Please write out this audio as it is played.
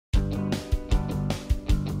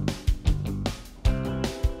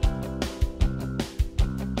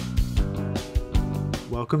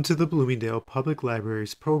Welcome to the Bloomingdale Public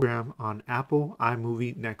Library's program on Apple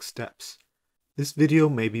iMovie Next Steps. This video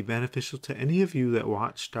may be beneficial to any of you that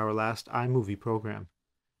watched our last iMovie program,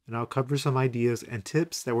 and I'll cover some ideas and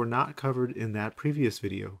tips that were not covered in that previous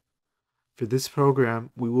video. For this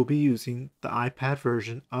program, we will be using the iPad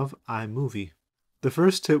version of iMovie. The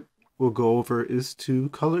first tip we'll go over is to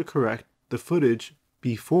color correct the footage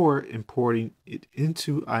before importing it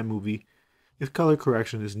into iMovie if color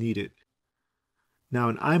correction is needed. Now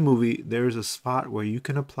in iMovie, there is a spot where you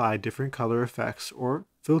can apply different color effects or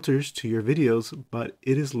filters to your videos, but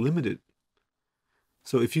it is limited.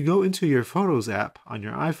 So if you go into your Photos app on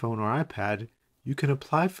your iPhone or iPad, you can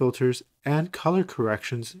apply filters and color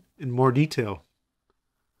corrections in more detail.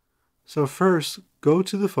 So first, go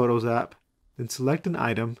to the Photos app, then select an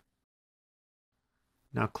item.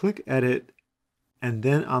 Now click Edit, and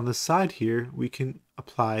then on the side here, we can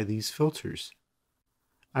apply these filters.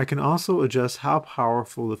 I can also adjust how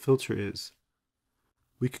powerful the filter is.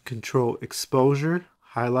 We can control exposure,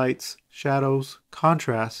 highlights, shadows,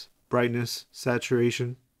 contrast, brightness,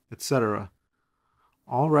 saturation, etc.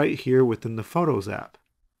 All right here within the Photos app.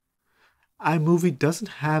 iMovie doesn't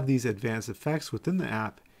have these advanced effects within the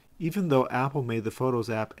app, even though Apple made the Photos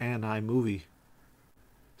app and iMovie.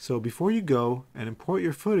 So before you go and import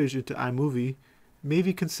your footage into iMovie,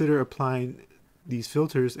 maybe consider applying these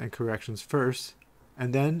filters and corrections first,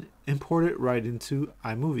 and then import it right into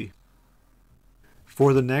iMovie.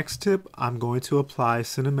 For the next tip, I'm going to apply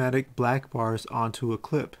cinematic black bars onto a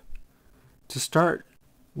clip. To start,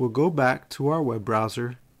 we'll go back to our web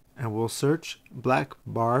browser and we'll search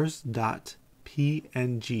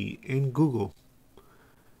blackbars.png in Google.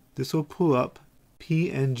 This will pull up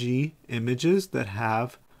PNG images that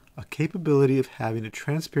have a capability of having a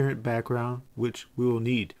transparent background, which we will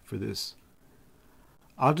need for this.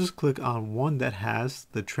 I'll just click on one that has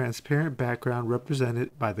the transparent background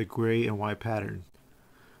represented by the gray and white pattern.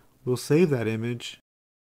 We'll save that image,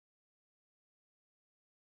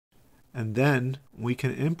 and then we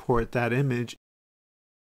can import that image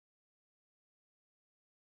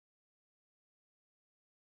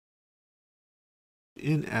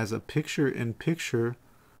in as a picture-in-picture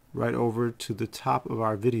right over to the top of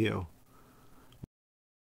our video.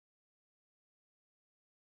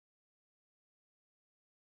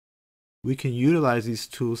 We can utilize these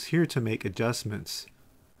tools here to make adjustments.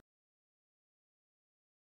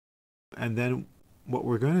 And then what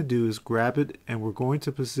we're going to do is grab it and we're going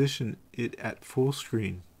to position it at full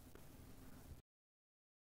screen.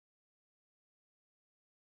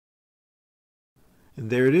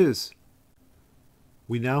 And there it is.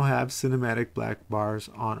 We now have cinematic black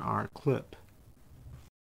bars on our clip.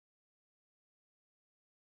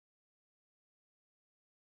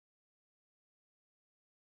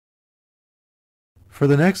 For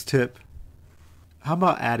the next tip, how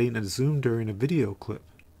about adding a zoom during a video clip?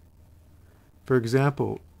 For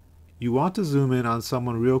example, you want to zoom in on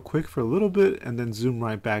someone real quick for a little bit and then zoom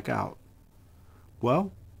right back out.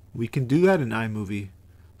 Well, we can do that in iMovie,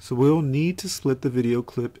 so we'll need to split the video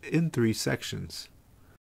clip in 3 sections.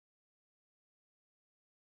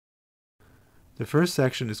 The first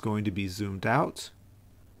section is going to be zoomed out.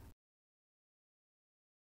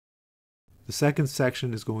 The second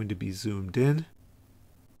section is going to be zoomed in.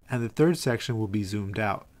 And the third section will be zoomed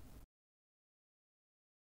out.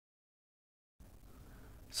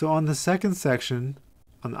 So on the second section,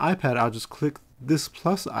 on the iPad, I'll just click this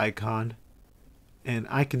plus icon and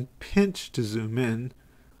I can pinch to zoom in.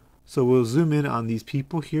 So we'll zoom in on these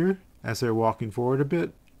people here as they're walking forward a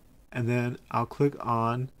bit, and then I'll click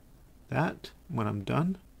on that when I'm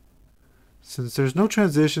done. Since there's no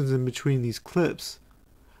transitions in between these clips,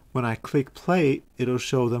 when I click play, it'll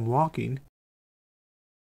show them walking.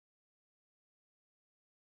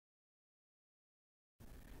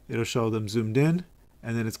 It'll show them zoomed in,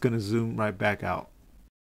 and then it's going to zoom right back out.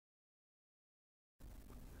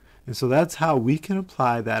 And so that's how we can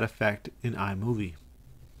apply that effect in iMovie.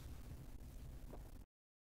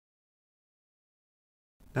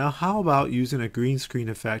 Now how about using a green screen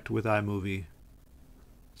effect with iMovie?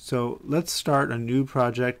 So let's start a new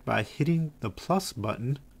project by hitting the plus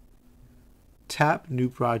button, tap New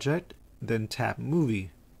Project, then tap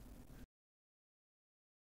Movie.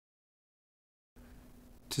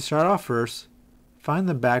 To start off first, find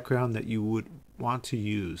the background that you would want to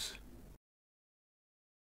use.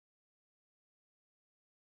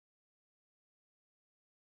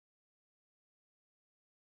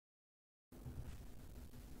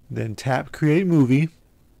 Then tap Create Movie,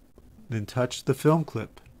 then touch the film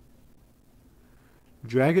clip.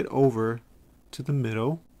 Drag it over to the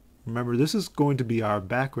middle. Remember, this is going to be our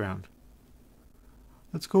background.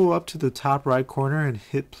 Let's go up to the top right corner and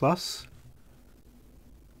hit plus.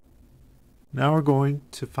 Now we're going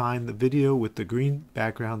to find the video with the green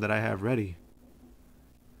background that I have ready.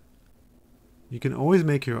 You can always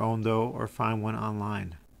make your own though, or find one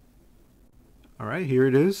online. Alright, here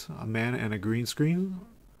it is, a man and a green screen.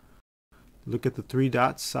 Look at the three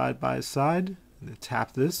dots side by side, and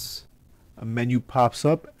tap this. A menu pops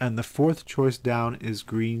up, and the fourth choice down is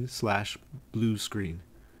green/blue screen.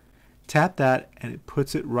 Tap that and it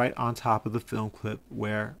puts it right on top of the film clip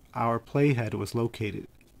where our playhead was located.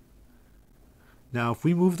 Now if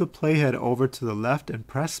we move the playhead over to the left and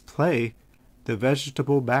press play, the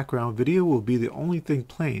vegetable background video will be the only thing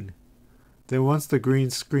playing. Then once the green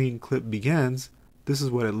screen clip begins, this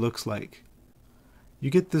is what it looks like. You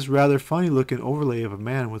get this rather funny looking overlay of a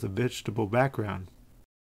man with a vegetable background.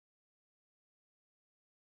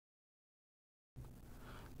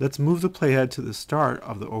 Let's move the playhead to the start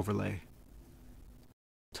of the overlay.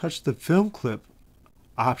 Touch the film clip.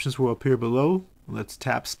 Options will appear below. Let's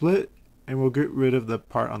tap split and we'll get rid of the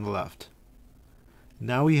part on the left.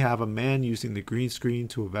 Now we have a man using the green screen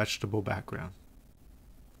to a vegetable background.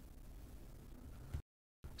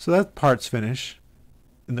 So that part's finished.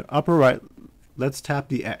 In the upper right, let's tap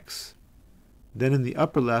the X. Then in the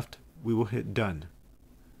upper left, we will hit done.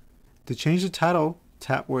 To change the title,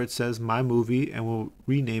 tap where it says My Movie and we'll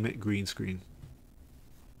rename it Green Screen.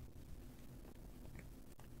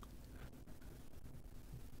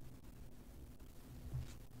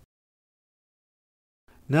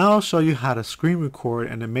 Now I'll show you how to screen record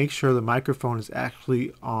and to make sure the microphone is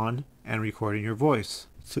actually on and recording your voice.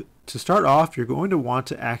 To start off, you're going to want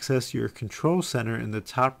to access your control center in the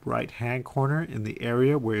top right hand corner in the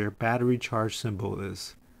area where your battery charge symbol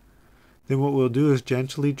is. Then what we'll do is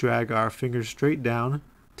gently drag our fingers straight down,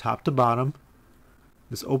 top to bottom.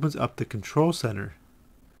 This opens up the control center.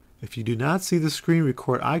 If you do not see the screen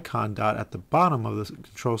record icon dot at the bottom of the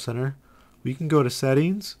control center, we can go to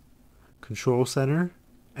Settings, Control Center,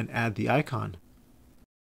 and add the icon.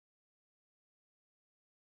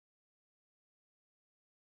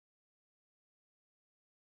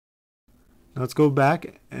 Now let's go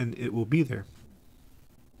back and it will be there.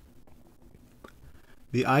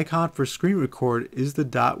 The icon for screen record is the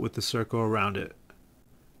dot with the circle around it.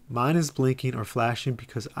 Mine is blinking or flashing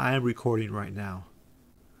because I am recording right now.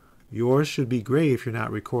 Yours should be gray if you're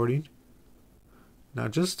not recording. Now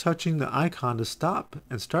just touching the icon to stop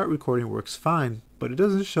and start recording works fine, but it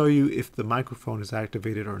doesn't show you if the microphone is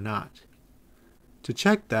activated or not. To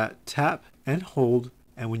check that, tap and hold,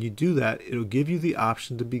 and when you do that, it'll give you the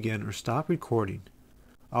option to begin or stop recording.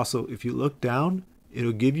 Also, if you look down,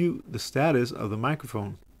 it'll give you the status of the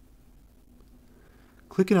microphone.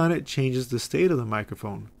 Clicking on it changes the state of the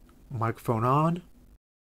microphone. Microphone on,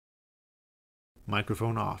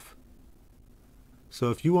 microphone off. So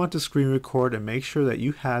if you want to screen record and make sure that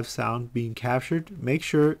you have sound being captured, make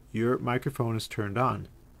sure your microphone is turned on.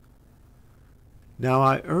 Now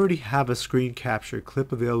I already have a screen capture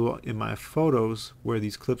clip available in my photos where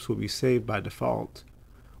these clips will be saved by default.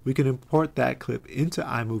 We can import that clip into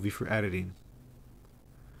iMovie for editing.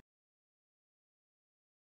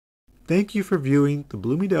 Thank you for viewing the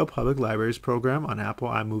Bloomingdale Public Library's program on Apple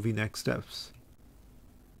iMovie Next Steps.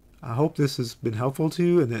 I hope this has been helpful to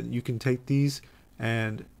you and that you can take these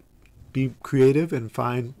and be creative and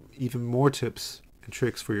find even more tips and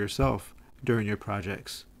tricks for yourself during your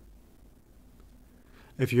projects.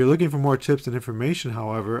 If you're looking for more tips and information,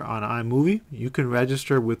 however, on iMovie, you can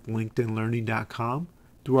register with LinkedInLearning.com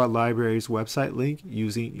through our library's website link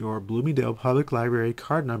using your Bloomingdale Public Library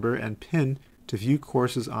card number and PIN to view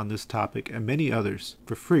courses on this topic and many others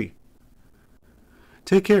for free.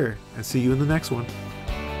 Take care and see you in the next one.